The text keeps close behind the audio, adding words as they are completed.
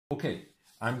Okay,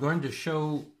 I'm going to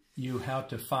show you how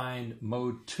to find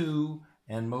mode 2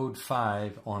 and mode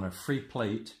 5 on a free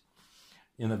plate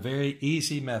in a very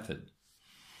easy method.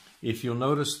 If you'll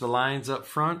notice the lines up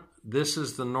front, this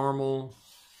is the normal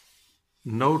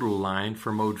nodal line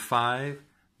for mode 5.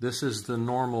 This is the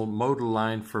normal modal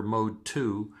line for mode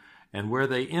 2. And where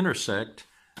they intersect,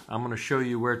 I'm going to show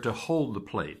you where to hold the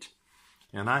plate.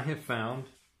 And I have found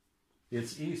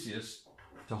it's easiest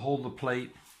to hold the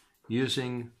plate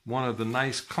using one of the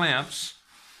nice clamps.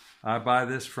 I buy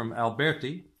this from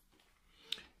Alberti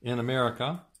in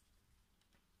America,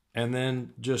 and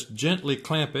then just gently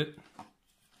clamp it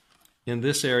in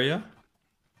this area.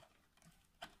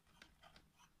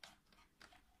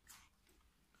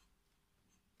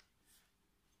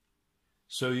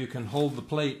 So you can hold the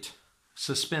plate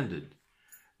suspended,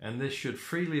 and this should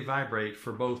freely vibrate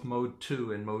for both mode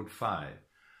 2 and mode 5.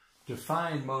 To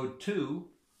find mode 2,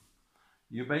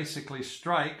 you basically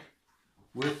strike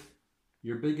with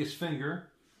your biggest finger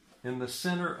in the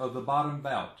center of the bottom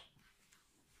bout.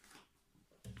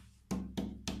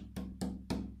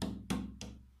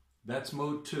 That's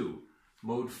mode 2.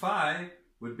 Mode 5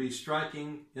 would be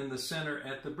striking in the center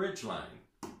at the bridge line.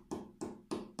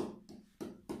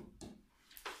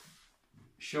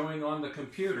 Showing on the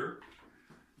computer,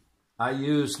 I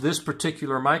use this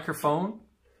particular microphone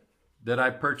that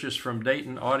I purchased from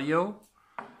Dayton Audio.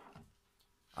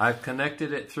 I've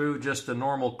connected it through just a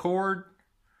normal cord,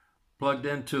 plugged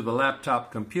into the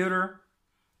laptop computer,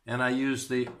 and I use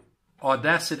the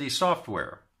Audacity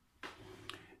software.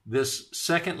 This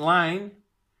second line,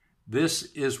 this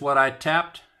is what I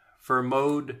tapped for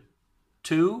mode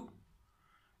 2.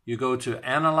 You go to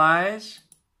Analyze,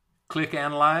 click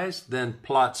Analyze, then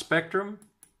Plot Spectrum,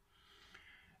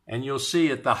 and you'll see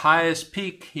at the highest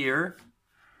peak here,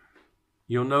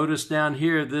 you'll notice down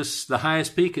here, the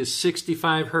highest peak is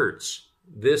 65 Hertz.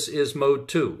 This is mode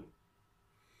 2.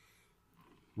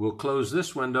 We'll close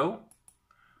this window.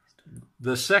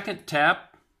 The second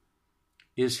tap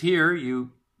is here.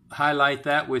 You highlight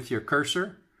that with your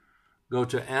cursor. Go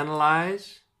to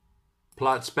Analyze,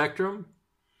 Plot Spectrum.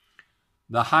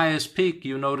 The highest peak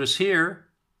you notice here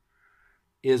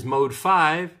is mode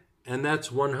 5, and that's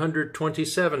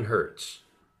 127 Hertz.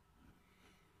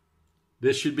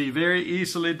 This should be very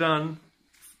easily done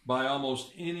by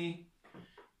almost any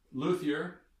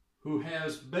luthier who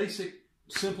has basic,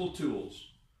 simple tools.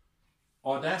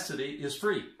 Audacity is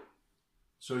free,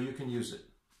 so you can use it.